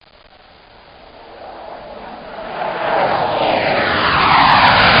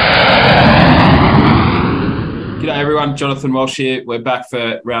everyone, Jonathan Walsh here. We're back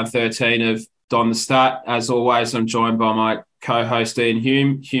for round 13 of Don the Stat. As always, I'm joined by my co-host Ian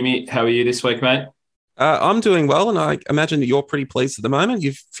Hume. Hume, how are you this week, mate? I'm doing well, and I imagine that you're pretty pleased at the moment.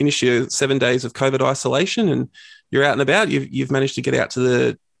 You've finished your 7 days of COVID isolation, and you're out and about. You've managed to get out to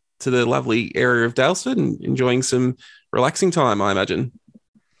the lovely area of Dalesford and enjoying some relaxing time, I imagine.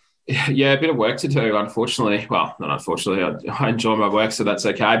 Yeah, a bit of work to do, unfortunately. Well, not unfortunately. I enjoy my work, so that's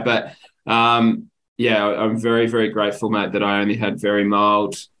okay. But yeah, I'm very, very grateful, mate, that I only had very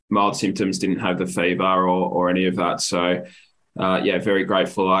mild symptoms, didn't have the fever or any of that. So yeah, very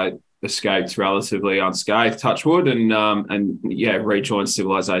grateful. I escaped relatively unscathed, touch wood, and yeah, rejoined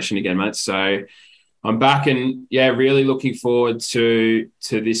civilization again, mate. So I'm back and yeah, really looking forward to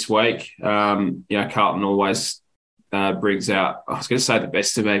this week. Carlton always brings out, I was going to say the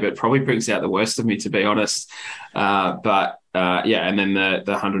best of me, but probably brings out the worst of me, to be honest. But yeah, and then the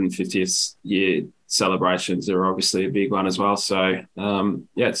 150th year celebrations are obviously a big one as well. So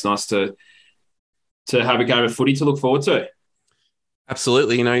yeah, it's nice to have a game of footy to look forward to.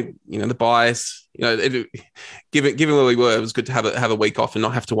 Absolutely, you know the bias. Given where we were, it was good to have a week off and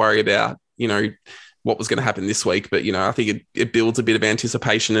not have to worry about what was going to happen this week. But I think it builds a bit of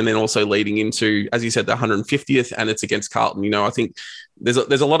anticipation, and then also leading into, as you said, the 150th, and it's against Carlton. I think there's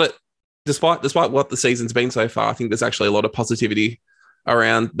a lot of, despite what the season's been so far, I think there's actually a lot of positivity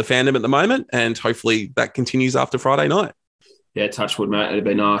around the fandom at the moment, and hopefully that continues after Friday night. Yeah, touch wood, mate. It'd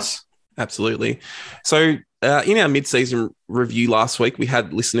be nice. Absolutely. So in our mid-season review last week, we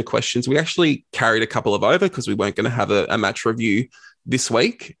had listener questions. We actually carried a couple of over because we weren't going to have a match review this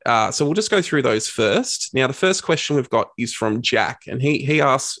week. So we'll just go through those first. Now, the first question we've got is from Jack, and he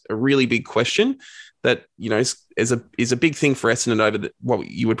asks a really big question that, is a big thing for Essendon over what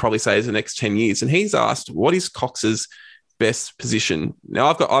you would probably say is the next 10 years. And he's asked, what is Cox's best position? Now,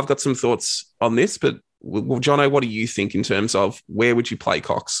 I've got some thoughts on this, but well, Jono, what do you think in terms of where would you play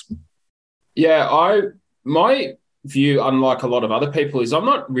Cox? Yeah, my view, unlike a lot of other people, is I'm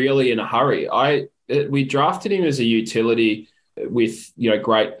not really in a hurry. We drafted him as a utility with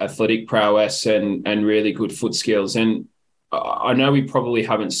great athletic prowess and really good foot skills. And I know we probably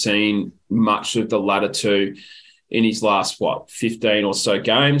haven't seen much of the latter two in his last 15 or so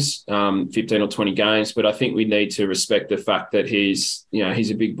games, 15 or 20 games. But I think we need to respect the fact that he's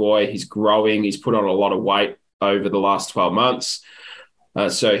a big boy. He's growing. He's put on a lot of weight over the last 12 months.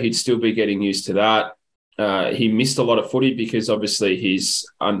 So he'd still be getting used to that. He missed a lot of footy because obviously he's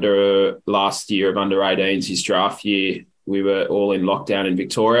under last year of under 18s, his draft year. We were all in lockdown in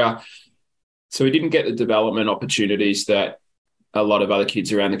Victoria. So he didn't get the development opportunities that a lot of other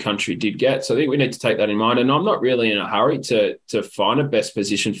kids around the country did get. So I think we need to take that in mind. And I'm not really in a hurry to find a best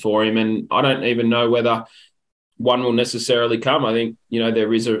position for him. And I don't even know whether one will necessarily come. I think,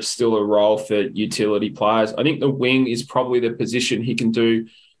 there is still a role for utility players. I think the wing is probably the position he can do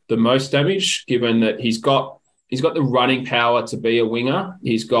the most damage, given that he's got the running power to be a winger.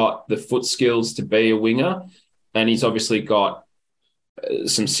 He's got the foot skills to be a winger. And he's obviously got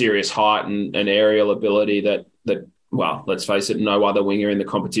some serious height and aerial ability that, well, let's face it, no other winger in the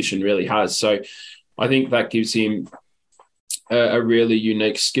competition really has. So I think that gives him a really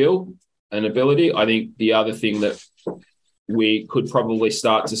unique skill and ability. I think the other thing that we could probably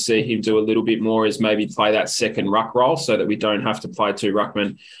start to see him do a little bit more is maybe play that second ruck role so that we don't have to play two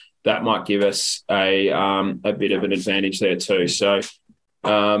ruckmen. That might give us a bit of an advantage there too. So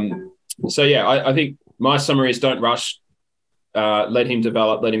yeah, I think my summary is don't rush, let him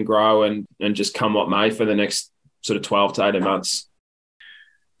develop, let him grow, and just come what may for the next sort of 12 to 18 months.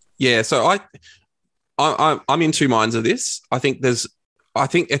 Yeah, so I'm in two minds of this. I think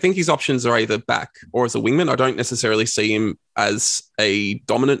his options are either back or as a wingman. I don't necessarily see him as a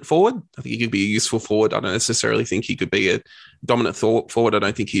dominant forward. I think he could be a useful forward. I don't necessarily think he could be a dominant forward. I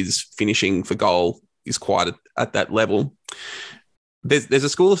don't think his finishing for goal is quite at that level. There's a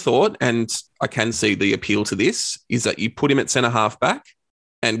school of thought, and I can see the appeal to this, is that you put him at centre half back,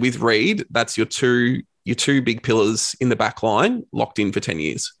 and with Reid, that's your two big pillars in the back line locked in for 10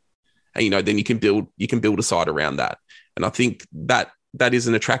 years. And then you can build a side around that. And I think that is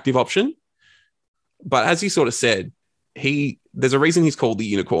an attractive option. But as you sort of said, there's a reason he's called the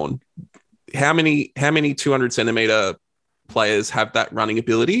unicorn. How many 200 centimeter players have that running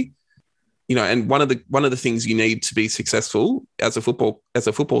ability? And one of the things you need to be successful as a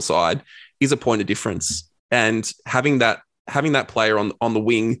football side is a point of difference. And having that player on the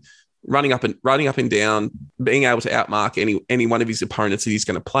wing, running up and down, being able to outmark any one of his opponents that he's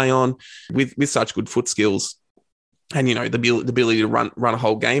going to play on with such good foot skills, and the ability to run a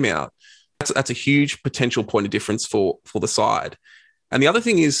whole game out. That's a huge potential point of difference for the side. And the other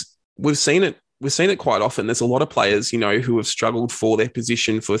thing is, we've seen it we've seen it quite often. There's a lot of players, you know, who have struggled for their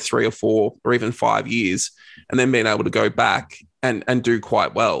position for 3 or 4 or even 5 years, and then being able to go back and do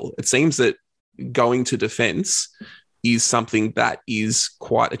quite well. It seems that going to defence is something that is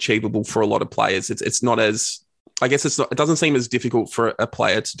quite achievable for a lot of players. It's not as, I guess it doesn't seem as difficult for a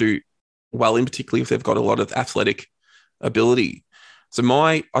player to do well, in particularly if they've got a lot of athletic ability. So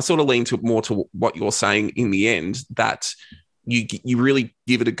I sort of lean more to what you're saying in the end, that you really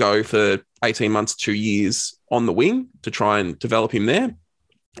give it a go for 18 months, 2 years on the wing to try and develop him there.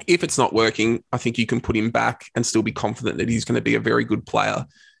 If it's not working, I think you can put him back and still be confident that he's going to be a very good player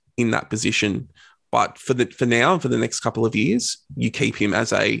in that position. But for now, for the next couple of years, you keep him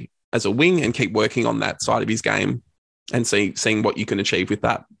as a wing and keep working on that side of his game and seeing what you can achieve with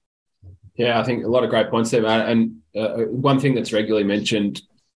that. Yeah, I think a lot of great points there, Matt. And one thing that's regularly mentioned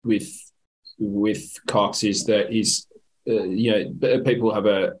with Cox is that people have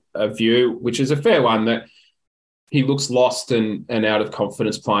a view, which is a fair one, that he looks lost and out of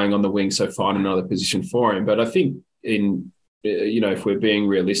confidence playing on the wing, so find another position for him. But I think if we're being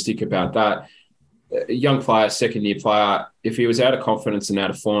realistic about that, a young player, second-year player, if he was out of confidence and out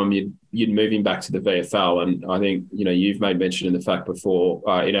of form, you'd move him back to the VFL. And I think, you've made mention in the fact before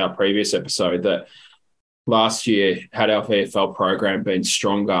in our previous episode that last year, had our VFL program been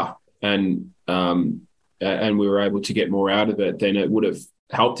stronger and we were able to get more out of it, then it would have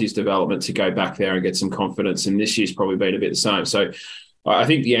helped his development to go back there and get some confidence. And this year's probably been a bit the same. So I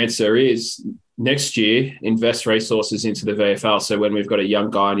think the answer is next year, invest resources into the VFL. So when we've got a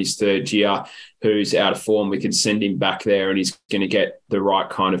young guy in his third year who's out of form, we can send him back there and he's going to get the right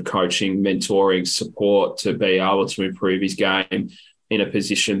kind of coaching, mentoring, support to be able to improve his game in a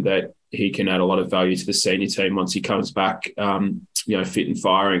position that he can add a lot of value to the senior team once he comes back, fit and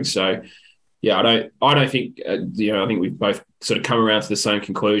firing. So, yeah, I don't think, I think we've both sort of come around to the same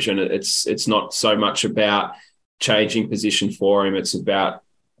conclusion. It's not so much about changing position for him. It's about,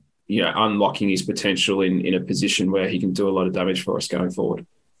 unlocking his potential in a position where he can do a lot of damage for us going forward.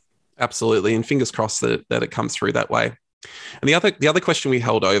 Absolutely. And fingers crossed that it comes through that way. And the other question we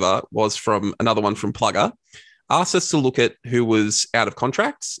held over was from another one from Plugger. Asked us to look at who was out of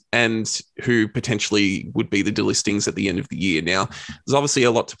contracts and who potentially would be the delistings at the end of the year. Now, there's obviously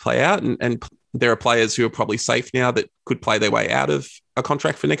a lot to play out, and there are players who are probably safe now that could play their way out of a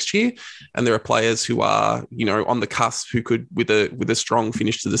contract for next year. And there are players who are, on the cusp who could, with a strong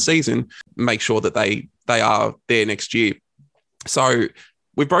finish to the season, make sure that they are there next year. So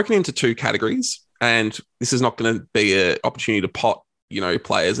we've broken into 2 categories, and this is not going to be an opportunity to pot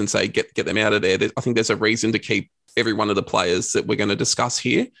players and say, get them out of there. I think there's a reason to keep every one of the players that we're going to discuss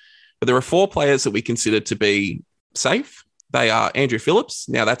here. But there are 4 players that we consider to be safe. They are Andrew Phillips.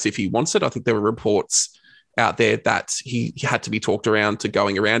 Now, that's if he wants it. I think there were reports out there that he had to be talked around to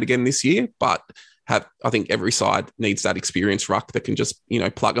going around again this year, but I think every side needs that experienced ruck that can just,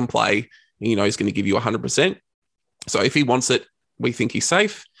 plug and play, and, is going to give you 100%. So if he wants it, we think he's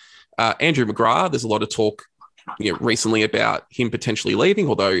safe. Andrew McGrath, there's a lot of talk recently about him potentially leaving,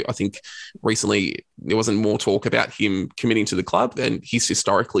 although I think recently there wasn't more talk about him committing to the club, and he's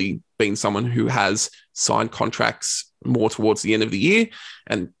historically been someone who has signed contracts more towards the end of the year,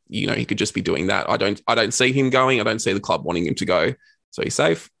 and he could just be doing that. I don't see him going. I don't see the club wanting him to go, so he's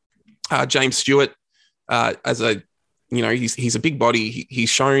safe. James Stewart, he's a big body. He's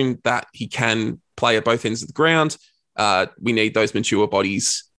shown that he can play at both ends of the ground. We need those mature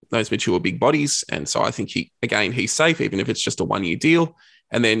bodies, those mature big bodies. And so I think he's safe, even if it's just a 1-year deal.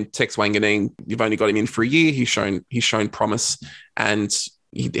 And then Tex Wanganeen, you've only got him in for a year. He's shown promise, and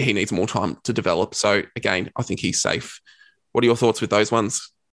he needs more time to develop. So again, I think he's safe. What are your thoughts with those ones?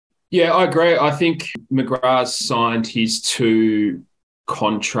 Yeah, I agree. I think McGrath's signed his 2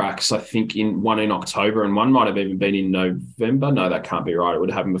 contracts, I think one in October and one might have even been in November. No, that can't be right. It would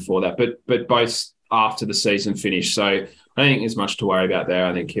have happened before that, but both after the season finished. So I don't think there's much to worry about there.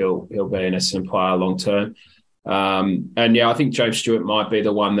 I think he'll be an Essendon player long term. And yeah, I think James Stewart might be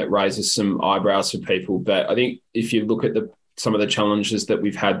the one that raises some eyebrows for people. But I think if you look at some of the challenges that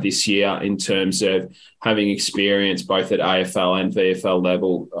we've had this year in terms of having experience both at AFL and VFL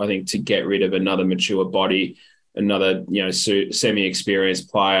level, I think to get rid of another mature body, another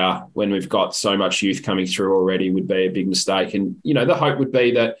semi-experienced player when we've got so much youth coming through already would be a big mistake. And the hope would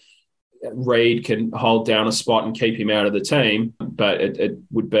be that Reid can hold down a spot and keep him out of the team, but it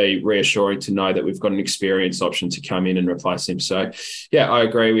would be reassuring to know that we've got an experienced option to come in and replace him. So, yeah, I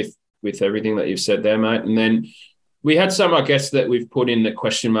agree with everything that you've said there, mate. And then we had some, I guess, that we've put in the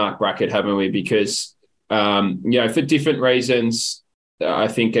question mark bracket, haven't we? Because, for different reasons, I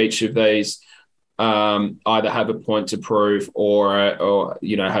think each of these either have a point to prove or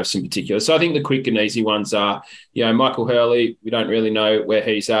have some particular. So I think the quick and easy ones are, Michael Hurley. We don't really know where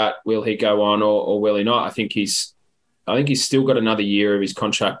he's at. Will he go on or will he not? I think he's still got another year of his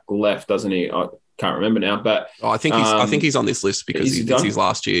contract left, doesn't he? I can't remember now, but I think he's on this list because it's his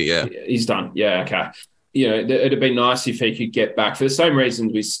last year. Yeah, he's done. Yeah, okay. It'd be nice if he could get back for the same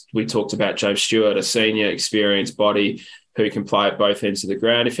reasons we talked about James Stewart, a senior, experienced body who can play at both ends of the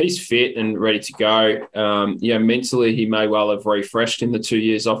ground. If he's fit and ready to go, mentally he may well have refreshed in the 2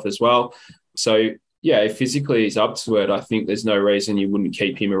 years off as well. So, if physically he's up to it, I think there's no reason you wouldn't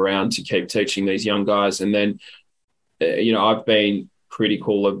keep him around to keep teaching these young guys. And then, I've been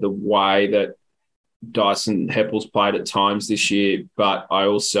critical of the way that Dyson Heppell's played at times this year, but I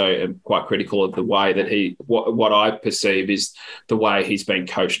also am quite critical of the way that what I perceive is the way he's been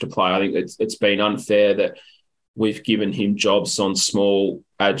coached to play. I think it's been unfair that we've given him jobs on small,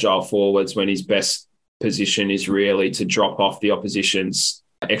 agile forwards when his best position is really to drop off the opposition's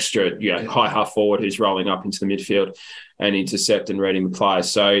extra, high half forward who's rolling up into the midfield and intercept and read him play.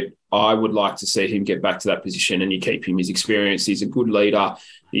 So I would like to see him get back to that position and you keep him. He's experienced. He's a good leader.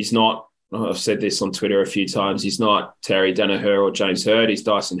 He's not, I've said this on Twitter a few times, he's not Terry Danaher or James Hird. He's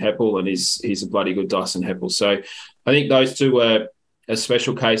Dyson Heppell and he's a bloody good Dyson Heppell. So I think those two are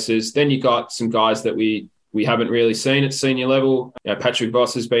special cases. Then you got some guys that we haven't really seen at senior level. Patrick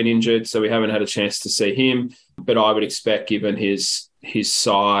Voss has been injured, so we haven't had a chance to see him. But I would expect, given his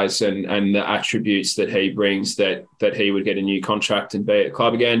size and the attributes that he brings, that he would get a new contract and be at the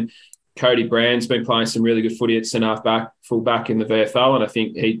club again. Cody Brand's been playing some really good footy at centre-half full-back in the VFL, and I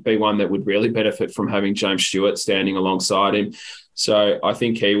think he'd be one that would really benefit from having James Stewart standing alongside him. So I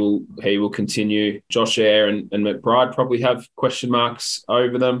think he will continue. Josh Eyre and McBride probably have question marks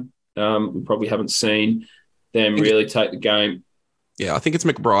over them. We probably haven't seen them really take the game. Yeah, I think it's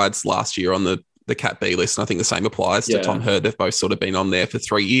McBride's last year on the Cat B list, and I think the same applies to Tom Hird. They've both sort of been on there for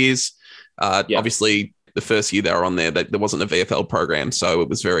 3 years. Obviously, the first year they were on there, there wasn't a VFL program, so it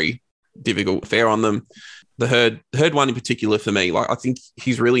was very difficult fare on them. The Hird one in particular for me, I think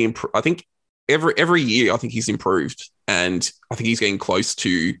he's really improved. I think every year I think he's improved, and I think he's getting close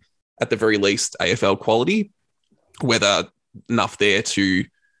to, at the very least, AFL quality. Whether enough there to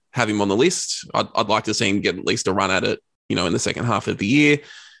have him on the list, I'd like to see him get at least a run at it, in the second half of the year.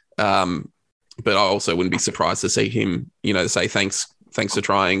 But I also wouldn't be surprised to see him, say thanks for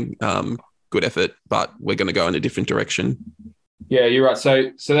trying, good effort, but we're going to go in a different direction. Yeah, you're right.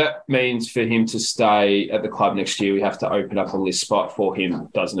 So that means for him to stay at the club next year, we have to open up a list spot for him,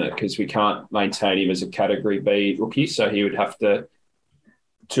 doesn't it? Because we can't maintain him as a Category B rookie, so he would have to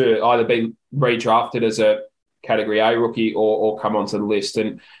either be redrafted as a Category A rookie or come onto the list.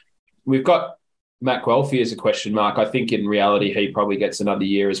 And we've got Matt Guelphy as a question mark. I think in reality he probably gets another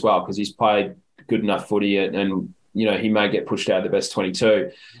year as well because he's played good enough footy and he may get pushed out of the best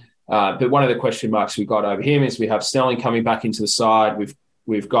 22. But one of the question marks we got over him is we have Snelling coming back into the side.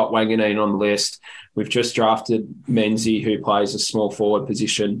 We've got Wanganeen on the list. We've just drafted Menzies, who plays a small forward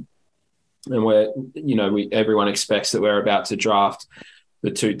position. And everyone expects that we're about to draft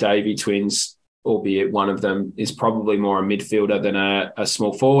the two Davey twins, albeit one of them is probably more a midfielder than a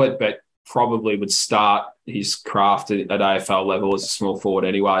small forward, but probably would start his craft at AFL level as a small forward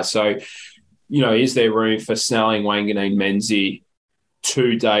anyway. So, is there room for Snelling, Wanganeen, Menzies,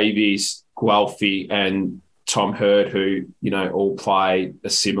 two Davies, Guelphy and Tom Hird, who, all play a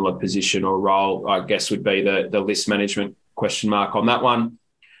similar position or role, I guess would be the list management question mark on that one.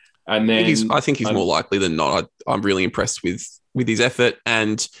 And then I think he's more likely than not. I'm really impressed with his effort,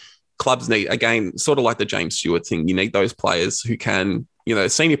 and clubs need, again, sort of like the James Stewart thing, you need those players who can,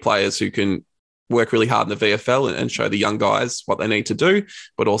 senior players who can work really hard in the VFL and show the young guys what they need to do,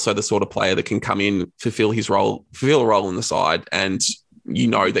 but also the sort of player that can come in, fulfill a role in the side, and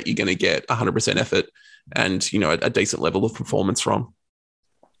that you're going to get 100% effort and, a decent level of performance from.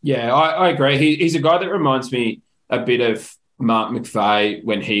 Yeah, I agree. He's a guy that reminds me a bit of Mark McVeigh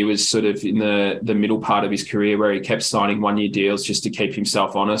when he was sort of in the middle part of his career, where he kept signing one-year deals just to keep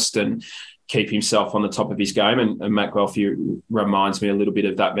himself honest and keep himself on the top of his game. And Matt Guelphy reminds me a little bit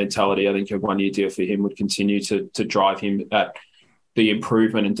of that mentality. I think a one-year deal for him would continue to drive him at the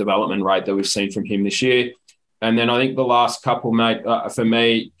improvement and development rate that we've seen from him this year. And then I think the last couple, mate, for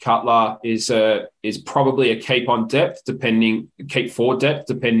me, Cutler is probably a keep forward depth,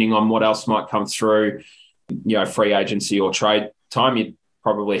 depending on what else might come through, free agency or trade time. You'd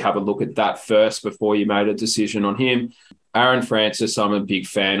probably have a look at that first before you made a decision on him. Aaron Francis, I'm a big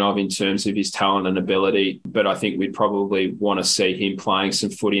fan of in terms of his talent and ability, but I think we'd probably want to see him playing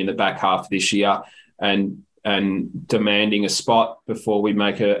some footy in the back half of this year. And and demanding a spot before we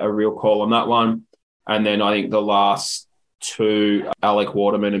make a real call on that one. And then I think the last two, Alec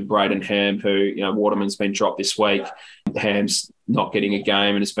Waterman and Braden Ham, who, Waterman's been dropped this week. Ham's not getting a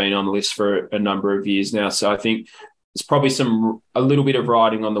game and has been on the list for a number of years now. So I think it's probably a little bit of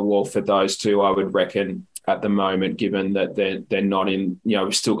writing on the wall for those two, I would reckon, at the moment, given that they're not in,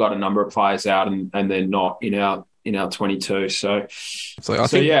 we've still got a number of players out and they're not in our 22. So I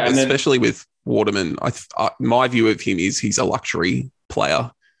think, yeah, and especially with Waterman, my view of him is he's a luxury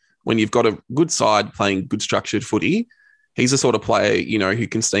player. When you've got a good side playing good structured footy, he's the sort of player, who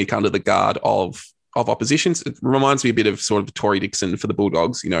can sneak under the guard of oppositions. It reminds me a bit of sort of Tory Dixon for the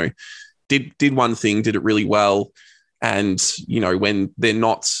Bulldogs, did one thing, did it really well. And, when they're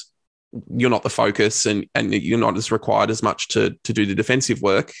not, you're not the focus and you're not as required as much to do the defensive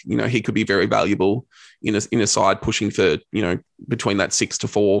work, he could be very valuable in a side pushing for, between that 6 to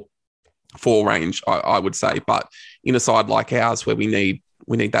 4 range, I would say. But in a side like ours where we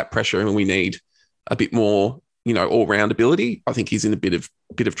need that pressure and we need a bit more, all-round ability, I think he's in a bit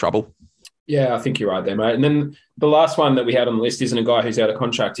of trouble. Yeah, I think you're right there, mate. And then the last one that we had on the list isn't a guy who's out of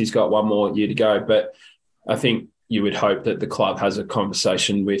contract. He's got one more year to go. But I think you would hope that the club has a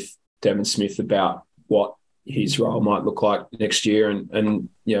conversation with Devon Smith about what his role might look like next year. And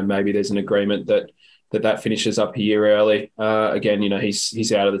maybe there's an agreement that finishes up a year early. Again,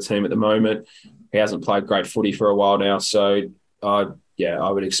 he's out of the team at the moment. He hasn't played great footy for a while now. So, I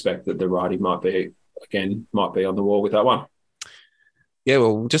would expect that the writing might be on the wall with that one. Yeah,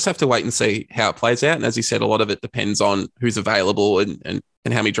 well, we'll just have to wait and see how it plays out. And as you said, a lot of it depends on who's available and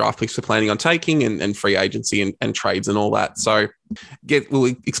how many draft picks we're planning on taking and free agency and trades and all that. So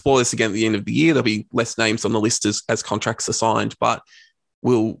we'll explore this again at the end of the year. There'll be less names on the list as contracts are signed, but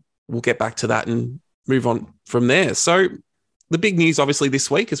we'll get back to that and move on from there. So the big news, obviously,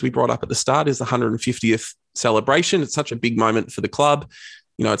 this week, as we brought up at the start, is the 150th celebration. It's such a big moment for the club.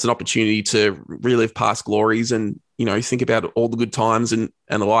 It's an opportunity to relive past glories and, think about all the good times and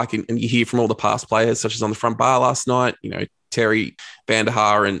the like. And you hear from all the past players, such as on the front bar last night, Terry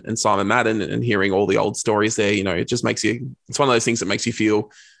Vanderhaar and Simon Madden, and hearing all the old stories there, it just makes it's one of those things that makes you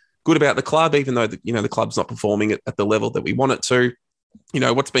feel good about the club, even though, the club's not performing at the level that we want it to.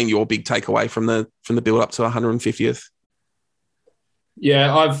 What's been your big takeaway from the build up to 150th?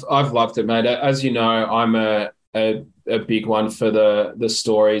 Yeah, I've loved it, mate. As you know, I'm a big one for the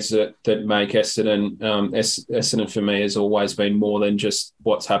stories that make Essendon. Essendon for me has always been more than just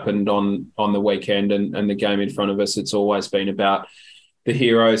what's happened on the weekend and the game in front of us. It's always been about the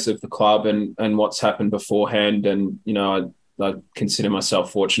heroes of the club and what's happened beforehand. And, I consider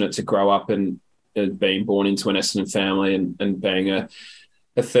myself fortunate to grow up and being born into an Essendon family and being a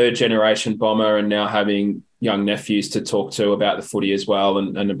third generation Bomber, and now having young nephews to talk to about the footy as well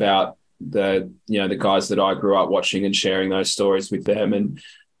and about the guys that I grew up watching and sharing those stories with them. And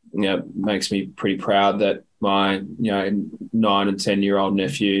makes me pretty proud that my 9 and 10-year-old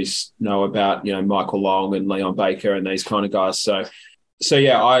nephews know about Michael Long and Leon Baker and these kind of guys. So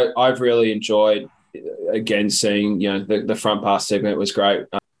yeah, I've really enjoyed again seeing the front bar segment was great.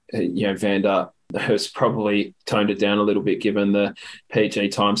 Vander has probably toned it down a little bit given the PG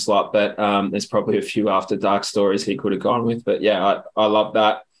time slot, but there's probably a few after dark stories he could have gone with. But yeah, I love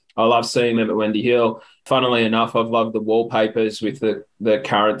that. I love seeing them at Wendy Hill. Funnily enough, I've loved the wallpapers with the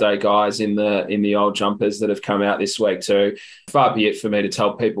current day guys in the old jumpers that have come out this week too. Far be it for me to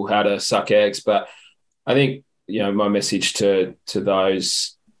tell people how to suck eggs, but I think my message to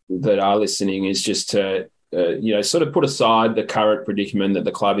those that are listening is just to sort of put aside the current predicament that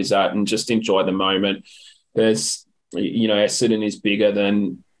the club is at and just enjoy the moment. There's Essendon is bigger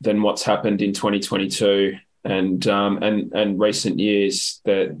than what's happened in 2022. And recent years,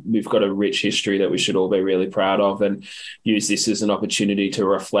 that we've got a rich history that we should all be really proud of, and use this as an opportunity to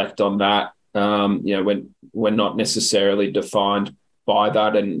reflect on that. When we're not necessarily defined by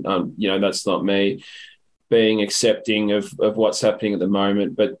that, and that's not me being accepting of what's happening at the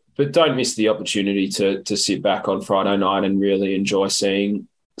moment, but don't miss the opportunity to sit back on Friday night and really enjoy seeing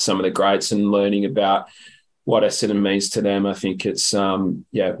some of the greats and learning about what Essendon means to them. I think it's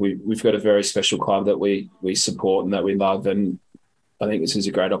we've got a very special club that we support and that we love, and I think this is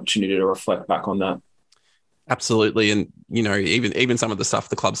a great opportunity to reflect back on that. Absolutely. And even some of the stuff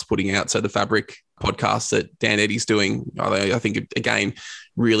the club's putting out, so the Fabric podcast that Dan Eddy's doing, I think again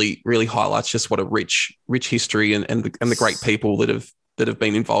really highlights just what a rich history and the great people that have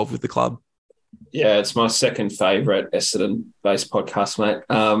been involved with the club. Yeah, it's my second favourite Essendon-based podcast, mate.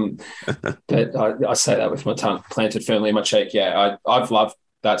 But I say that with my tongue planted firmly in my cheek. Yeah, I've loved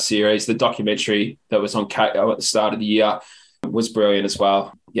that series. The documentary that was on KO at the start of the year was brilliant as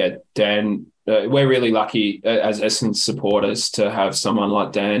well. Yeah, Dan we're really lucky as Essendon supporters to have someone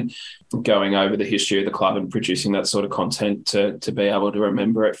like Dan going over the history of the club and producing that sort of content to be able to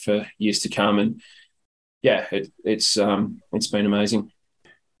remember it for years to come. And yeah, it's been amazing.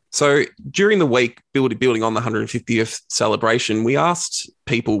 So during the week, building on the 150th celebration, we asked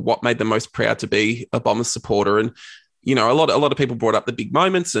people what made them most proud to be a Bombers supporter, and a lot of people brought up the big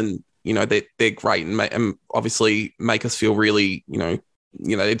moments, and they're great and obviously make us feel really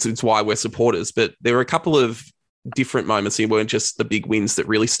it's why we're supporters. But there were a couple of different moments here, weren't just the big wins that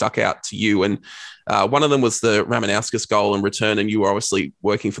really stuck out to you, and one of them was the Ramanauskas goal and return, and you were obviously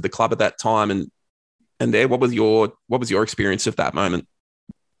working for the club at that time, and what was your experience of that moment?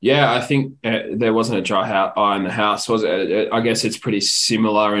 Yeah, I think there wasn't a dry eye in the house, was it? I guess it's pretty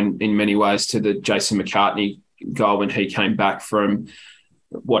similar in many ways to the Jason McCartney goal when he came back from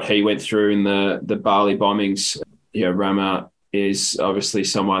what he went through in the Bali bombings. Rama is obviously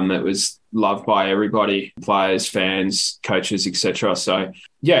someone that was loved by everybody, players, fans, coaches, etc. So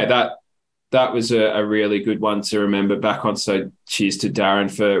yeah, that was a really good one to remember back on. So cheers to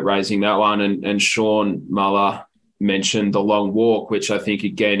Darren for raising that one, and Sean Muller mentioned the long walk, which I think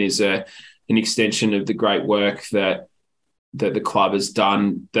again is an extension of the great work that the club has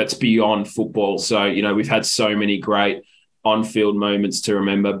done that's beyond football. So we've had so many great on-field moments to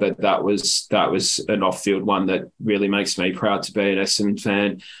remember, but that was an off-field one that really makes me proud to be an Essendon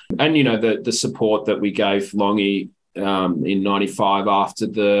fan. And the support that we gave Longy in '95 after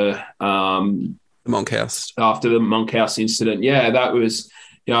the Monkhouse incident. Yeah, that was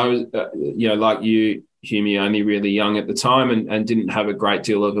like you, Hume, only really young at the time and didn't have a great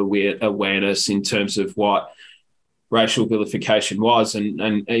deal of awareness in terms of what racial vilification was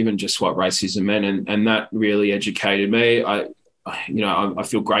and even just what racism meant. And that really educated me. I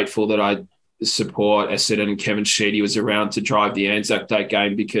feel grateful that I support Essendon and Kevin Sheedy was around to drive the Anzac Day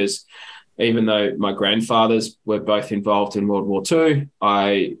game, because even though my grandfathers were both involved in World War II,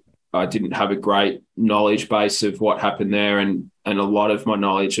 I didn't have a great knowledge base of what happened there. And a lot of my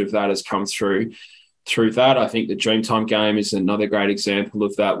knowledge of that has come through that. I think the Dreamtime game is another great example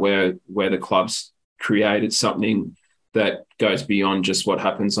of that, where the club's created something that goes beyond just what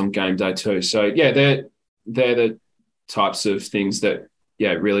happens on game day too. So yeah, they're the types of things that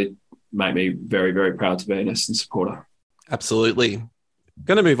really make me very, very proud to be an Essendon supporter. Absolutely.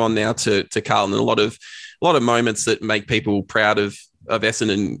 Going to move on now to Carlton, and a lot of moments that make people proud of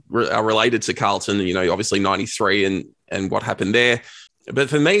Essendon are related to Carlton. Obviously '93 and what happened there. But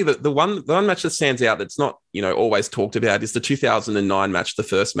for me, the one match that stands out that's not always talked about is the 2009 match, the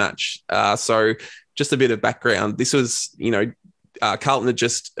first match. So just a bit of background. This was Carlton had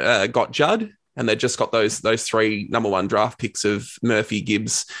just got Judd, and they just got those three number one draft picks of Murphy,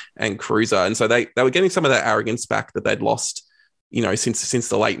 Gibbs, and Cruiser, and so they were getting some of that arrogance back that they'd lost since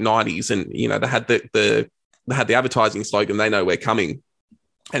the late 90s, and they had the advertising slogan, "They know we're coming."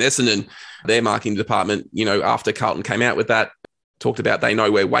 And Essendon, their marketing department, after Carlton came out with that, talked about "They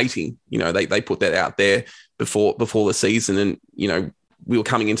know we're waiting." They put that out there before the season, and we were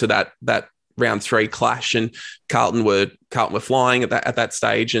coming into that round 3 clash, and Carlton were flying at that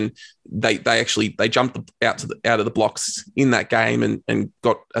stage, and they jumped out of the blocks in that game and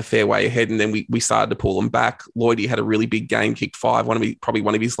got a fair way ahead, and then we started to pull them back. Lloydie had a really big game, kicked 5, probably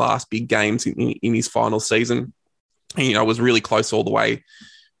one of his last big games in his final season. And, was really close all the way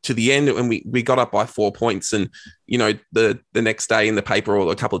to the end, and we got up by 4 points. And the next day in the paper,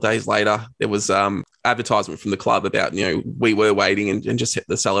 or a couple of days later, there was advertisement from the club about we were waiting, and just hit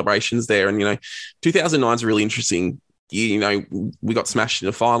the celebrations there. And 2009 is a really interesting year. We got smashed in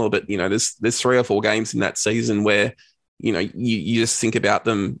the final, but there's 3 or 4 games in that season where you just think about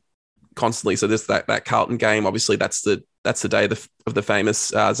them constantly. So there's that Carlton game. Obviously, that's the day of the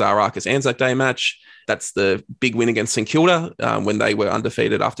famous Zarakis Anzac Day match. That's the big win against St Kilda when they were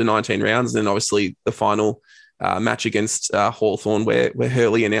undefeated after 19 rounds. And then obviously the final match against Hawthorn where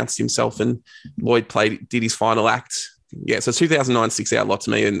Hurley announced himself and Lloyd did his final act. Yeah, so 2009 sticks out a lot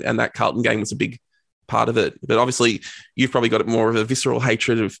to me, and that Carlton game was a big part of it. But obviously you've probably got more of a visceral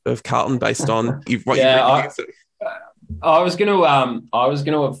hatred of Carlton based on what you've I was going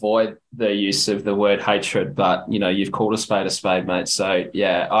to avoid the use of the word hatred, but you've called a spade, mate. So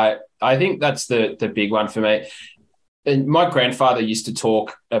yeah, I think that's the big one for me. And my grandfather used to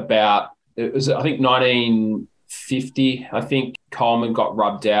talk about, it was I think 1950. I think Coleman got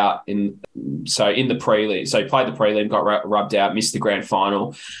rubbed out in the prelim. So he played the prelim, got rubbed out, missed the grand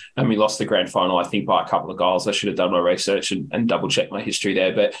final, and we lost the grand final, I think, by a couple of goals. I should have done my research and double checked my history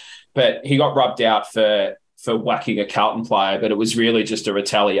there, but he got rubbed out for whacking a Carlton player, but it was really just a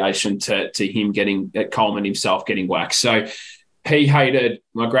retaliation to him Coleman himself getting whacked. So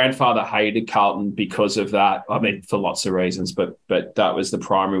My grandfather hated Carlton because of that. I mean, for lots of reasons, but that was the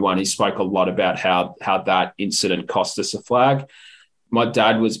primary one. He spoke a lot about how that incident cost us a flag. My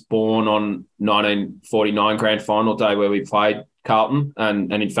dad was born on 1949 grand final day where we played Carlton.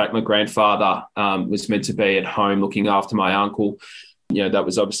 And in fact, my grandfather was meant to be at home looking after my uncle. You know, that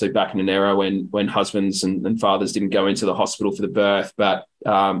was obviously back in an era when husbands and fathers didn't go into the hospital for the birth, but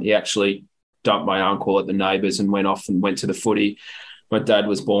he actually dumped my uncle at the neighbours and went off and went to the footy. My dad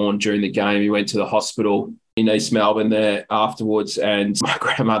was born during the game. He went to the hospital in East Melbourne there afterwards. And my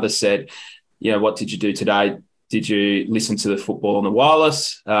grandmother said, you know, what did you do today? Did you listen to the football on the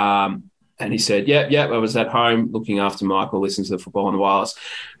wireless? And he said, yeah, I was at home looking after Michael, listening to the football on the wireless.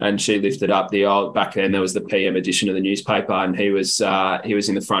 And she lifted up back then there was the PM edition of the newspaper, and he was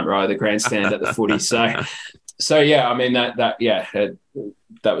in the front row of the grandstand at the footy. So yeah, I mean,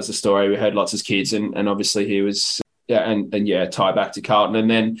 that was the story. We heard lots as kids, and obviously he was, tie back to Carlton. And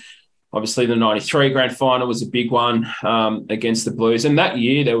then obviously the 93 grand final was a big one against the Blues. And that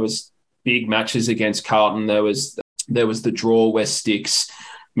year there was big matches against Carlton. There was the draw where Sticks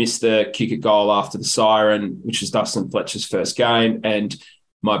missed the kick a goal after the siren, which was Dustin Fletcher's first game, and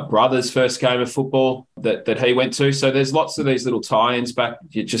my brother's first game of football that he went to. So there's lots of these little tie-ins back,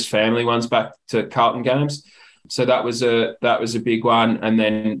 just family ones back to Carlton games. So that was a big one. And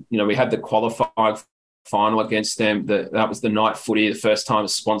then, you know, we had the qualifying final against them. That was the night footy, the first time a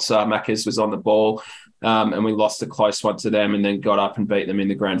sponsor, Macca's, was on the ball. And we lost a close one to them and then got up and beat them in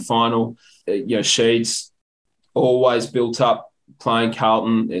the grand final. You know, Sheeds always built up playing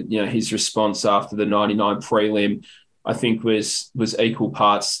Carlton. You know, his response after the 99 prelim, I think, was equal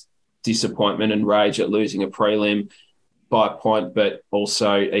parts disappointment and rage at losing a prelim by a point, but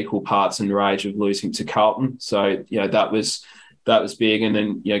also equal parts and rage of losing to Carlton. So, you know, that was big. And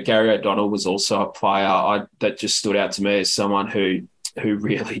then, you know, Gary O'Donnell was also a player that just stood out to me as someone who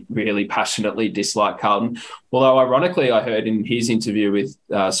really, really passionately disliked Carlton. Although, ironically, I heard in his interview with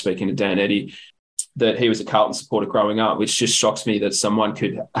speaking to Dan Eddy that he was a Carlton supporter growing up, which just shocks me that someone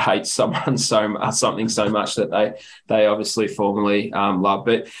could hate something so much that they obviously formerly love.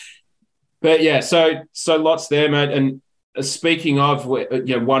 But yeah, so lots there, mate. And speaking of,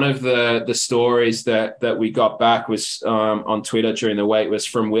 you know, one of the stories that we got back was on Twitter during the week was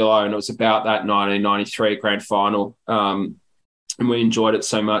from Willow, and it was about that 1993 grand final. And we enjoyed it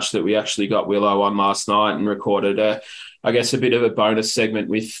so much that we actually got Willow on last night and recorded a bit of a bonus segment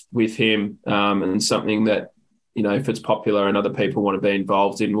with him, and something that, you know, if it's popular and other people want to be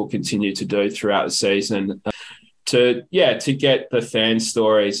involved in, we'll continue to do throughout the season to get the fan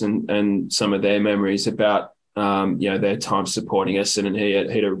stories and some of their memories about, you know, their time supporting us. And he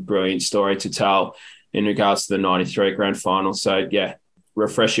had a brilliant story to tell in regards to the 93 grand final. So yeah,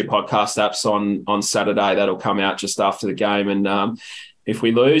 refresh your podcast apps on Saturday. That'll come out just after the game. And if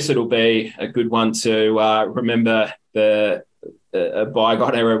we lose, it'll be a good one to remember a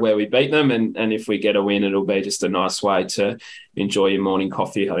bygone era where we beat them. And if we get a win, it'll be just a nice way to enjoy your morning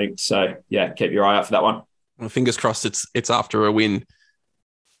coffee, I think. So yeah, keep your eye out for that one. Well, fingers crossed it's after a win.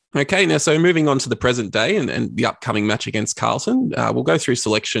 Okay, now, so moving on to the present day and the upcoming match against Carlton, we'll go through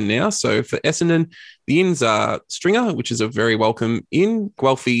selection now. So for Essendon, the ins are Stringer, which is a very welcome in,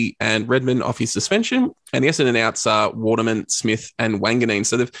 Guelphy and Redmond off his suspension, and the Essendon outs are Waterman, Smith and Wanganeen.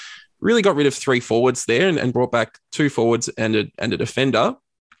 So they've really got rid of three forwards there and brought back two forwards and a defender.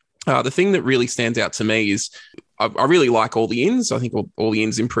 The thing that really stands out to me is I really like all the ins. I think all the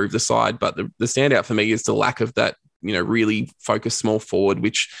ins improve the side, but the standout for me is the lack of that, you know, really focused small forward,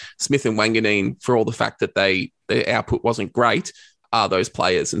 which Smith and Wanganeen, for all the fact that their output wasn't great, are those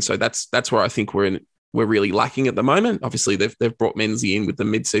players. And so that's where I think we're really lacking at the moment. Obviously, they've brought Menzies in with the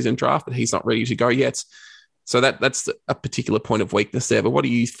mid-season draft, but he's not ready to go yet. So that's a particular point of weakness there. But what do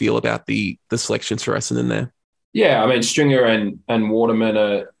you feel about the selections for Essendon there? Yeah, I mean, Stringer and Waterman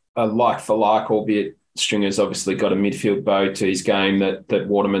are like for like, albeit Stringer's obviously got a midfield bow to his game that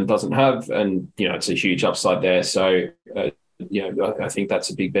Waterman doesn't have, and, you know, it's a huge upside there. So, you know, I think that's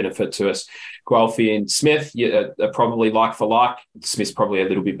a big benefit to us. Guelphy and Smith are probably like for like. Smith's probably a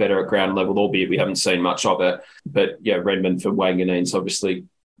little bit better at ground level, albeit we haven't seen much of it. But yeah, Redmond for Wanganeen's obviously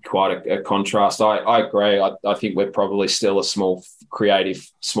quite a contrast. I agree. I think we're probably still a small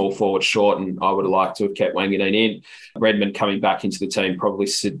forward short, and I would have liked to have kept Wanganeen in. Redmond coming back into the team probably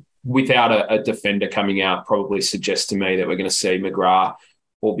without a defender coming out probably suggests to me that we're going to see McGrath,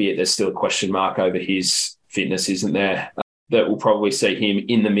 albeit there's still a question mark over his fitness, isn't there? That we'll probably see him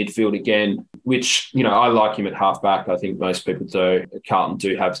in the midfield again, which, you know, I like him at halfback. I think most people do. Carlton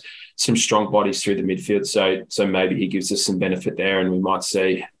do have some strong bodies through the midfield, so maybe he gives us some benefit there, and we might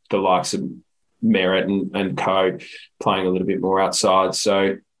see the likes of Merritt and co playing a little bit more outside.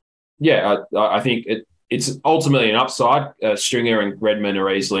 So, yeah, I think it's ultimately an upside. Stringer and Redmond are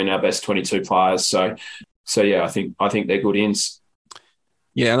easily in our best 22 players. So yeah, I think they're good ins.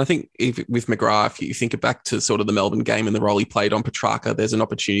 Yeah, and I think with McGrath, if you think back to sort of the Melbourne game and the role he played on Petrarca, there's an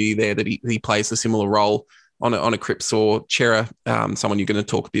opportunity there that he plays a similar role on a Cripps or Chera, someone you're going to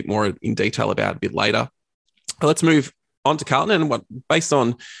talk a bit more in detail about a bit later. But let's move on to Carlton, and based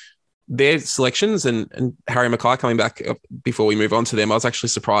on their selections and Harry Mackay coming back before we move on to them, I was actually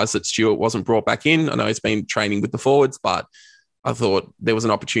surprised that Stewart wasn't brought back in. I know he's been training with the forwards, but I thought there was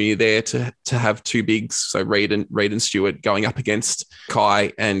an opportunity there to have two bigs, so Reid and Stewart going up against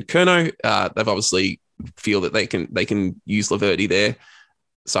Kai and Curnow. They've obviously feel that they can use Laverty there.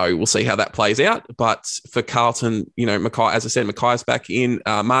 So we'll see how that plays out. But for Carlton, Mackay, as I said, Mackay's back in.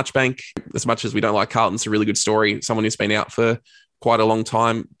 Marchbank, as much as we don't like Carlton, it's a really good story. Someone who's been out for quite a long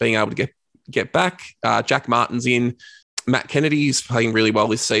time, being able to get back. Jack Martin's in. Matt Kennedy's playing really well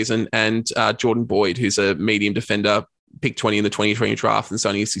this season. And Jordan Boyd, who's a medium defender, picked 20 in the 2020 draft, and it's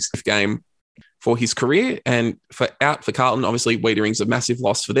only his 6th game for his career. And for Carlton, obviously, Wiedering's a massive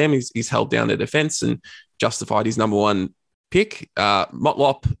loss for them. He's held down their defence and justified his number one pick.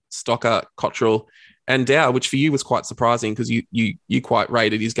 Motlop, Stocker, Cottrell, and Dow, which for you was quite surprising because you quite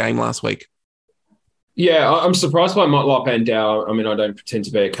rated his game last week. Yeah, I'm surprised by Motlop and Dow. I mean, I don't pretend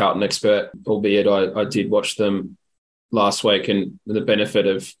to be a Carlton expert, albeit I did watch them last week, and the benefit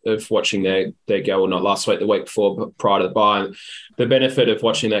of watching their go, or not last week, the week before, but prior to the bye, the benefit of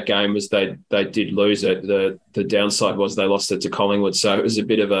watching that game was they did lose it. The downside was they lost it to Collingwood, so it was a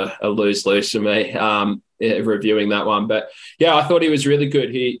bit of a lose-lose for me reviewing that one. But yeah, I thought he was really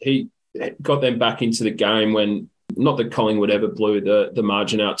good. He got them back into the game when, not that Collingwood ever blew the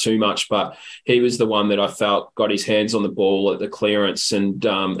margin out too much, but he was the one that I felt got his hands on the ball at the clearance and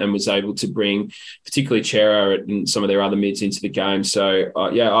was able to bring particularly Chera and some of their other mids into the game. So, I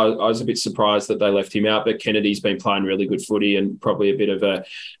was a bit surprised that they left him out, but Kennedy's been playing really good footy and probably a bit of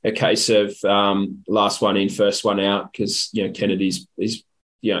a case of last one in, first one out, because, Kennedy's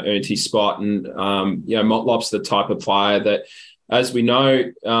earned his spot. And, Motlop's the type of player that, as we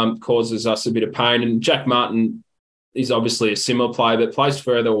know, causes us a bit of pain. And Jack Martin is obviously a similar player, but plays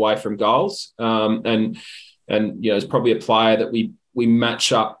further away from goals. And is probably a player that we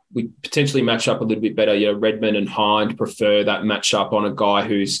potentially match up a little bit better. Redmond and Hind prefer that matchup on a guy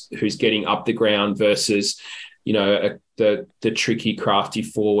who's getting up the ground versus, the tricky, crafty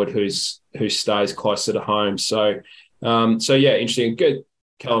forward who stays closer to home. So interesting. Good.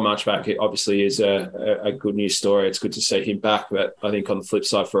 Callum Marchbank obviously is a good news story. It's good to see him back, but I think on the flip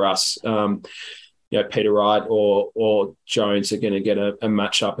side for us, Peter Wright or Jones are going to get a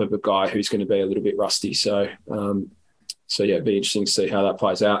match-up of a guy who's going to be a little bit rusty. So it'd be interesting to see how that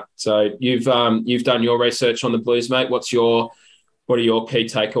plays out. So you've done your research on the Blues, mate. What are your key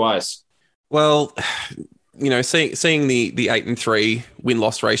takeaways? Well, seeing the 8-3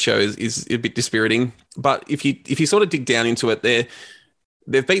 win-loss ratio is a bit dispiriting. But if you sort of dig down into it,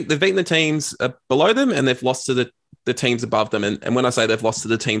 they've beaten the teams below them, and they've lost to the teams above them. And when I say they've lost to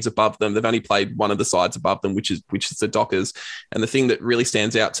the teams above them, they've only played one of the sides above them, which is the Dockers. And the thing that really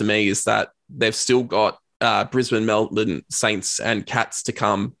stands out to me is that they've still got Brisbane, Melbourne, Saints, and Cats to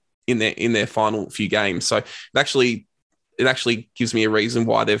come in their final few games. So it actually gives me a reason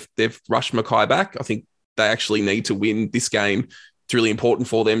why they've rushed Mackay back. I think they actually need to win this game. It's really important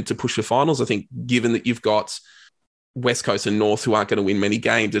for them to push for finals. I think given that you've got West Coast and North who aren't going to win many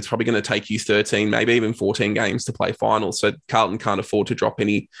games, it's probably going to take you 13, maybe even 14 games to play finals. So Carlton can't afford to drop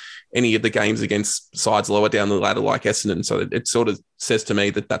any of the games against sides lower down the ladder like Essendon. So it sort of says to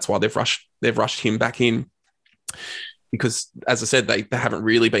me that that's why they've rushed him back in, because, as I said, they haven't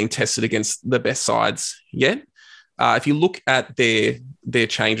really been tested against the best sides yet. If you look at their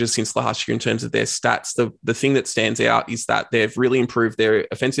changes since last year in terms of their stats, the thing that stands out is that they've really improved their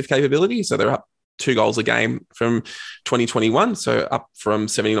offensive capability. So they're up 2 goals a game from 2021, so up from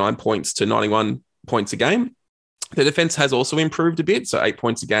 79 points to 91 points a game. The defense has also improved a bit, so 8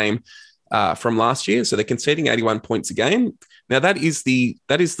 points a game from last year. So they're conceding 81 points a game. Now that is the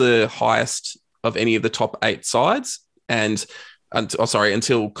highest of any of the top 8 sides, and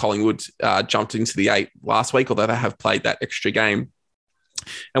until Collingwood jumped into the 8 last week, although they have played that extra game.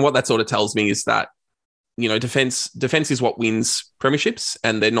 And what that sort of tells me is that, defense is what wins premierships,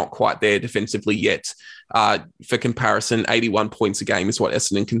 and they're not quite there defensively yet. For comparison, 81 points a game is what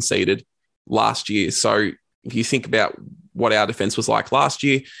Essendon conceded last year. So if you think about what our defense was like last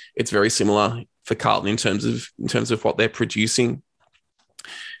year, it's very similar for Carlton in terms of what they're producing.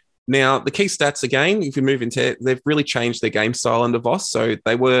 Now, the key stats, again, if you move into, they've really changed their game style under Voss. So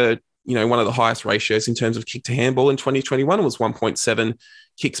they were one of the highest ratios in terms of kick to handball in 2021. It was 1.7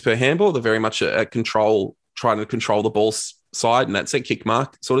 kicks per handball. They're very much a control, trying to control the ball side, and that's a kick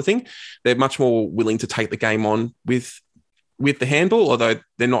mark sort of thing. They're much more willing to take the game on with the handball, although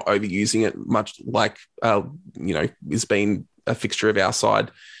they're not overusing it much, like has been a fixture of our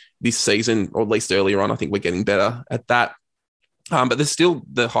side this season, or at least earlier on. I think we're getting better at that. But they're still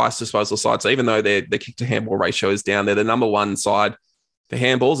the highest disposal side. So even though their kick to handball ratio is down, they're the number one side for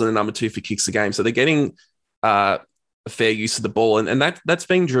handballs and the number two for kicks a game. So they're getting a fair use of the ball. And that's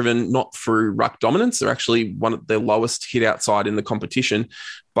being driven not through ruck dominance. They're actually one of the lowest hit outside in the competition,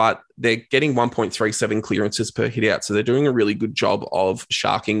 but they're getting 1.37 clearances per hit out. So they're doing a really good job of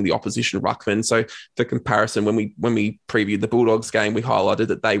sharking the opposition ruckman. So for comparison, when we previewed the Bulldogs game, we highlighted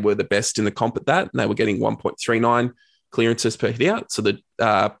that they were the best in the comp at that, and they were getting 1.39 clearances per hit out. So the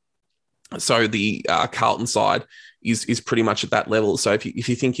Carlton side is pretty much at that level. So if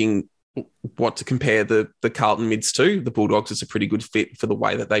you're thinking what to compare the Carlton mids to, the Bulldogs is a pretty good fit for the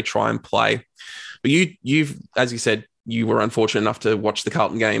way that they try and play. But you've, as you said, you were unfortunate enough to watch the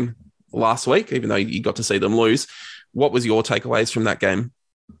Carlton game last week, even though you got to see them lose. What was your takeaways from that game?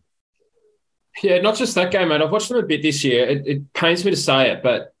 Yeah, not just that game, mate. I've watched them a bit this year. It pains me to say it,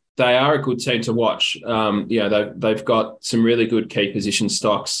 but they are a good team to watch. They've got some really good key position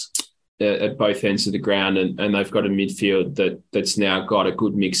stocks at both ends of the ground, and they've got a midfield that's now got a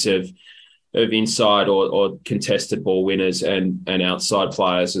good mix of inside or contested ball winners and outside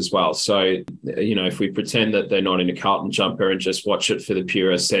players as well. So, if we pretend that they're not in a Carlton jumper and just watch it for the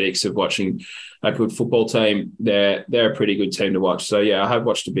pure aesthetics of watching a good football team, they're a pretty good team to watch. So, yeah, I have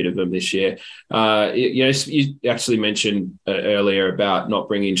watched a bit of them this year. You actually mentioned earlier about not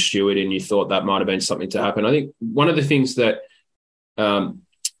bringing Stewart in. You thought that might have been something to happen. I think one of the things that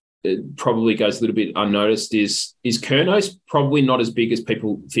it probably goes a little bit unnoticed is Curno's probably not as big as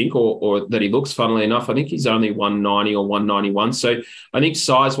people think or that he looks, funnily enough. I think he's only 190 or 191. So I think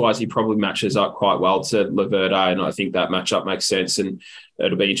size-wise, he probably matches up quite well to Laverde, and I think that matchup makes sense. And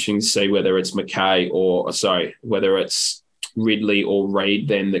it'll be interesting to see whether it's whether it's Ridley or Reid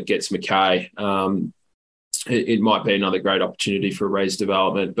then that gets McKay. It might be another great opportunity for Ray's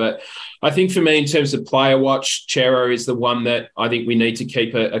development. But I think for me, in terms of player watch, Chero is the one that I think we need to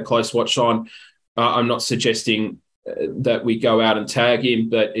keep a close watch on. I'm not suggesting that we go out and tag him,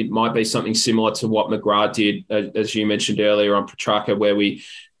 but it might be something similar to what McGrath did, as you mentioned earlier on Petrarca, where we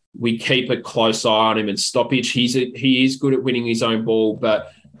keep a close eye on him and stoppage. He is good at winning his own ball,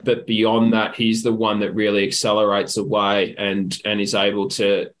 but beyond that, he's the one that really accelerates away and is able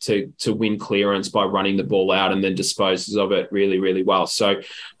to win clearance by running the ball out and then disposes of it really, really well. So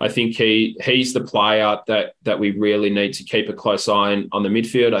I think he's the player that we really need to keep a close eye on the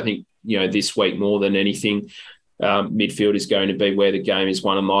midfield. I think, this week more than anything, midfield is going to be where the game is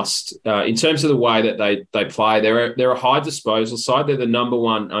won and lost. In terms of the way that they play, they're a high disposal side. They're the number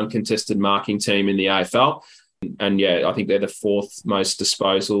one uncontested marking team in the AFL. And yeah, I think they're the fourth most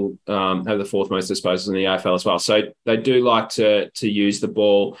disposal, have the fourth most disposals in the AFL as well. So they do like to use the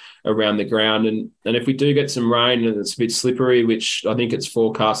ball around the ground. And if we do get some rain and it's a bit slippery, which I think it's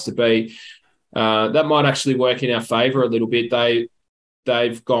forecast to be, that might actually work in our favour a little bit.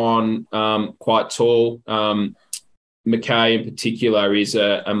 They've gone quite tall. McKay in particular is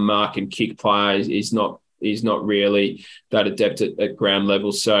a mark and kick player. He's not really that adept at ground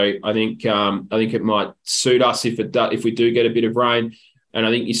level. So I think it might suit us if we do get a bit of rain. And I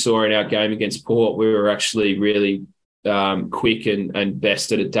think you saw in our game against Port, we were actually really quick and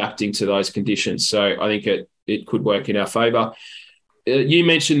best at adapting to those conditions. So I think it could work in our favour. You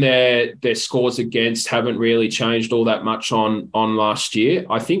mentioned their scores against haven't really changed all that much on last year.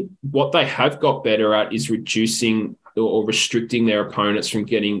 I think what they have got better at is reducing or restricting their opponents from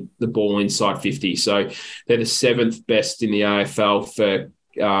getting the ball inside 50. So they're the seventh best in the AFL for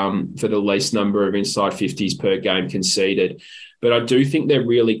the least number of inside 50s per game conceded. But I do think they're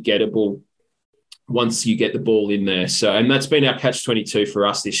really gettable once you get the ball in there. So, and that's been our catch-22 for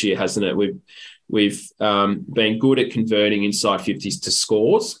us this year, hasn't it? We've been good at converting inside 50s to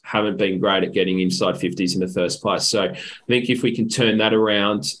scores, haven't been great at getting inside 50s in the first place. So I think if we can turn that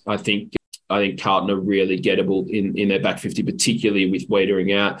around, I think Carlton are really gettable in their back 50, particularly with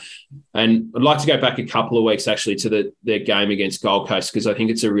Wiedering out. And I'd like to go back a couple of weeks actually to their game against Gold Coast, because I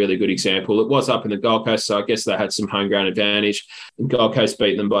think it's a really good example. It was up in the Gold Coast, so I guess they had some home ground advantage. And Gold Coast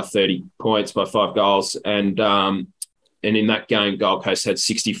beat them by 30 points, by 5 goals. And And in that game, Gold Coast had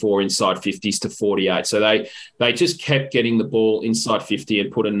 64 inside 50s to 48. So they just kept getting the ball inside 50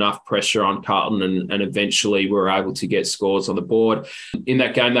 and put enough pressure on Carlton, and eventually were able to get scores on the board. In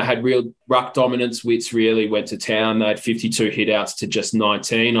that game, they had real ruck dominance. Wits really went to town. They had 52 hitouts to just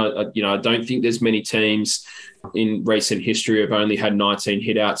 19. I don't think there's many teams in recent history have only had 19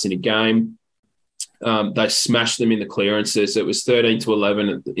 hitouts in a game. They smashed them in the clearances. It was 13 to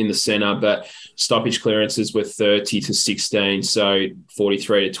 11 in the centre, but stoppage clearances were 30 to 16, so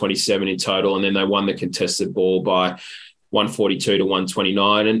 43 to 27 in total. And then they won the contested ball by 142 to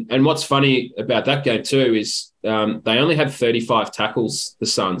 129. And what's funny about that game too is they only had 35 tackles, the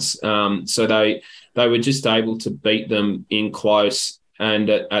Suns. So they were just able to beat them in close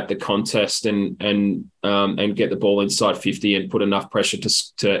and at the contest and get the ball inside 50 and put enough pressure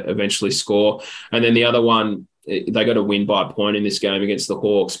to eventually score. And then the other one, they got a win by a point in this game against the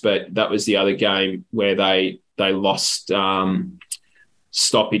Hawks, but that was the other game where they lost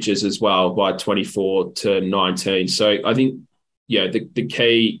stoppages as well by 24 to 19. So I think, the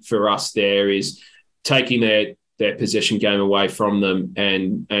key for us there is taking their possession game away from them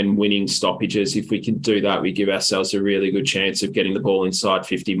and winning stoppages. If we can do that, we give ourselves a really good chance of getting the ball inside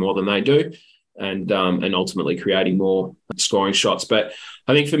 50 more than they do, and ultimately creating more scoring shots. But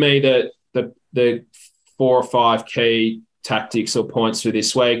I think for me, the 4 or 5 key tactics or points for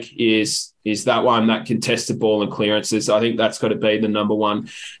this week is that one, that contested ball and clearances. I think that's got to be the number one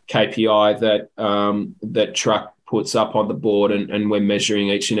KPI that Truck puts up on the board, and we're measuring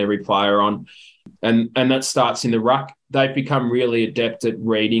each and every player on. And that starts in the ruck. They've become really adept at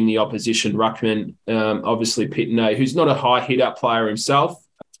reading the opposition ruckman. Obviously, Pitney, who's not a high hit-up player himself,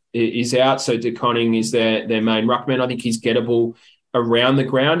 is out. So De Koning is their main ruckman. I think he's gettable around the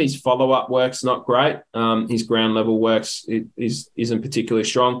ground. His follow-up work's not great. His ground level works isn't particularly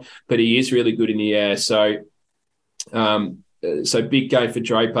strong, but he is really good in the air. So big game for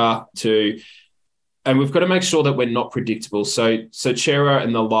Draper and we've got to make sure that we're not predictable. So Chera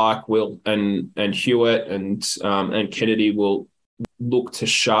and the like and Hewitt and Kennedy will look to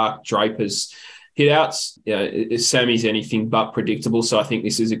shark Draper's hitouts. Sammy's anything but predictable. So I think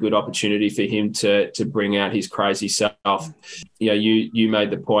this is a good opportunity for him to bring out his crazy self. You made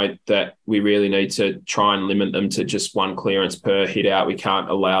the point that we really need to try and limit them to just one clearance per hitout. We can't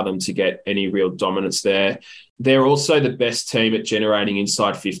allow them to get any real dominance there. They're also the best team at generating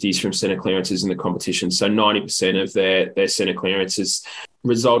inside 50s from centre clearances in the competition. So 90% of their centre clearances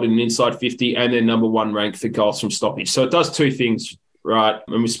resulted in inside 50, and they're number one ranked for goals from stoppage. So it does two things, right?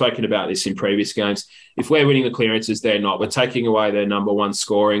 And we've spoken about this in previous games. If we're winning the clearances, they're not. We're taking away their number one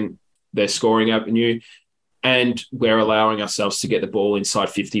scoring avenue, and we're allowing ourselves to get the ball inside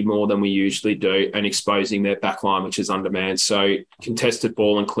 50 more than we usually do and exposing their back line, which is undermanned. So contested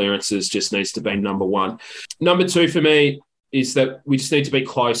ball and clearances just needs to be number one. Number two for me is that we just need to be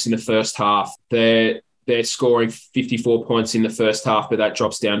close in the first half. They're scoring 54 points in the first half, but that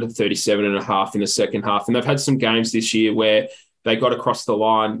drops down to 37.5 in the second half. And they've had some games this year where they got across the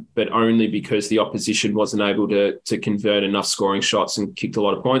line, but only because the opposition wasn't able to convert enough scoring shots and kicked a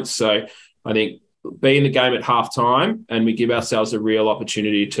lot of points. So I think be in the game at halftime, and we give ourselves a real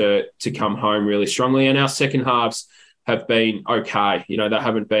opportunity to come home really strongly. And our second halves have been okay. They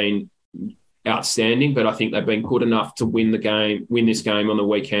haven't been outstanding, but I think they've been good enough to win this game on the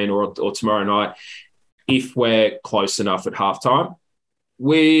weekend or tomorrow night if we're close enough at halftime.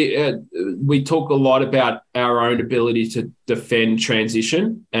 We talk a lot about our own ability to defend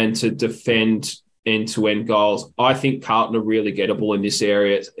transition and to defend end-to-end goals. I think Carlton are really gettable in this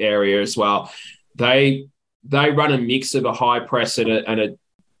area as well. They run a mix of a high press and a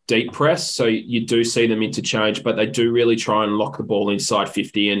deep press, so you do see them interchange, but they do really try and lock the ball inside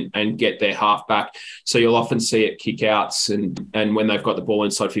 50 and get their half back. So you'll often see it kick-outs, and when they've got the ball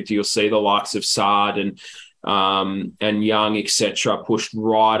inside 50, you'll see the likes of Sard and Young, etc., pushed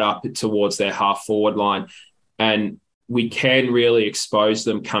right up towards their half-forward line. And we can really expose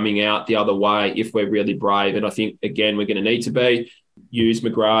them coming out the other way if we're really brave. And I think, again, we're going to need to use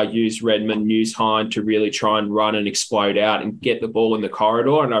McGrath, use Redmond, use Hind to really try and run and explode out and get the ball in the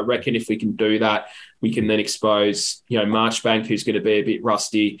corridor. And I reckon if we can do that, we can then expose, Marchbank, who's going to be a bit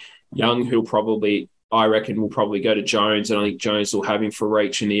rusty, Young, who'll probably, I reckon, will probably go to Jones, and I think Jones will have him for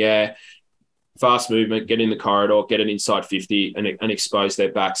reach in the air. Fast movement, get in the corridor, get it inside 50 and expose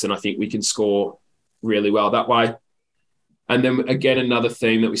their backs. And I think we can score really well that way. And then, again, another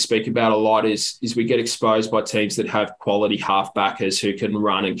theme that we speak about a lot is we get exposed by teams that have quality half-backers who can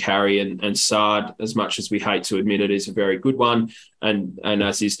run and carry. And Sard, as much as we hate to admit it, is a very good one, and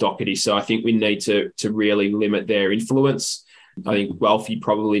as is Doherty. So I think we need to really limit their influence. I think Wealthy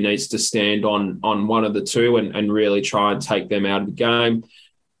probably needs to stand on one of the two and really try and take them out of the game.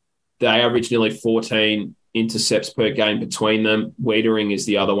 They average nearly 14 intercepts per game between them. Wiedering is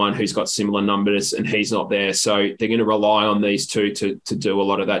the other one who's got similar numbers, and he's not there. So they're going to rely on these two to do a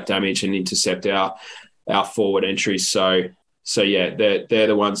lot of that damage and intercept our forward entries. So yeah, they're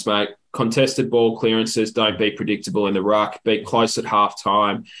the ones, mate. Contested ball clearances, don't be predictable in the ruck, be close at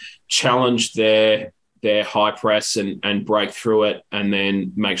halftime, challenge their high press and break through it, and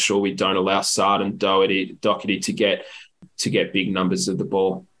then make sure we don't allow Sard and Doherty to get big numbers of the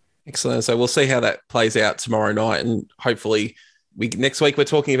ball. Excellent. So we'll see how that plays out tomorrow night, and hopefully next week we're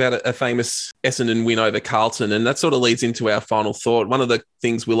talking about a famous Essendon win over Carlton, and that sort of leads into our final thought. One of the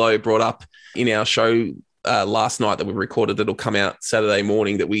things Willow brought up in our show last night that we recorded that'll come out Saturday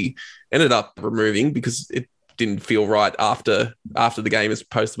morning that we ended up removing because it didn't feel right after the game as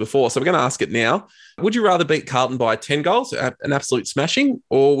opposed to before. So we're going to ask it now. Would you rather beat Carlton by 10 goals, an absolute smashing,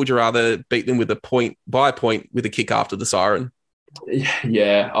 or would you rather beat them by a point with a kick after the siren?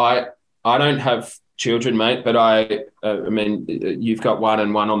 Yeah, I don't have children, mate, but I mean, you've got one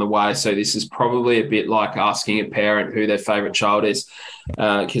and one on the way. So this is probably a bit like asking a parent who their favourite child is,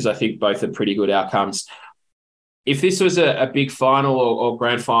 because I think both are pretty good outcomes. If this was a big final or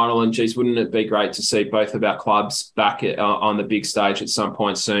grand final, and geez, wouldn't it be great to see both of our clubs back on the big stage at some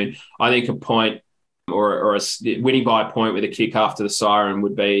point soon? I think a point or winning by a point with a kick after the siren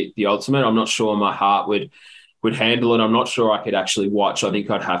would be the ultimate. I'm not sure my heart would handle it. I'm not sure I could actually watch. I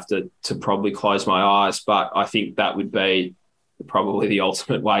think I'd have to probably close my eyes, but I think that would be probably the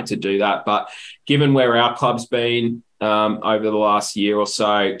ultimate way to do that. But given where our club's been over the last year or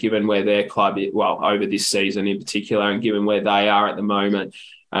so, given where their club is, well, over this season in particular, and given where they are at the moment,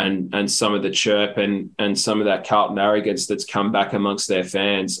 and some of the chirp and some of that Carlton arrogance that's come back amongst their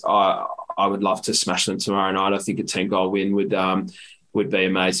fans, I would love to smash them tomorrow night. I think a 10-goal win would be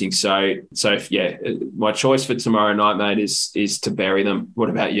amazing. So yeah, my choice for tomorrow night, mate, is to bury them. What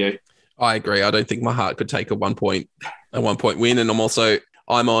about you? I agree. I don't think my heart could take a 1 point win, and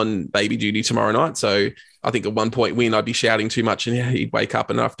I'm on baby duty tomorrow night, so I think a 1 point win, I'd be shouting too much, and he'd wake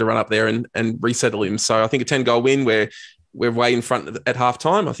up and I have to run up there and resettle him. So I think a 10-goal win where we're way in front at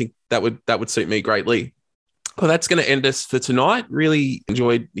halftime, I think that would suit me greatly. Well, that's going to end us for tonight. Really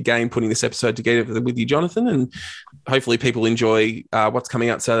enjoyed the game putting this episode together with you, Jonathan, and hopefully people enjoy what's coming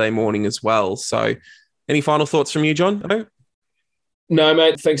out Saturday morning as well. So any final thoughts from you, John? No,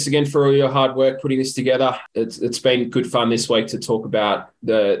 mate. Thanks again for all your hard work putting this together. It's been good fun this week to talk about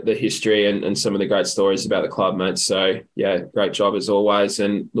the history and some of the great stories about the club, mate. So, yeah, great job as always,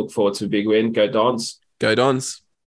 and look forward to a big win. Go Dons. Go Dons.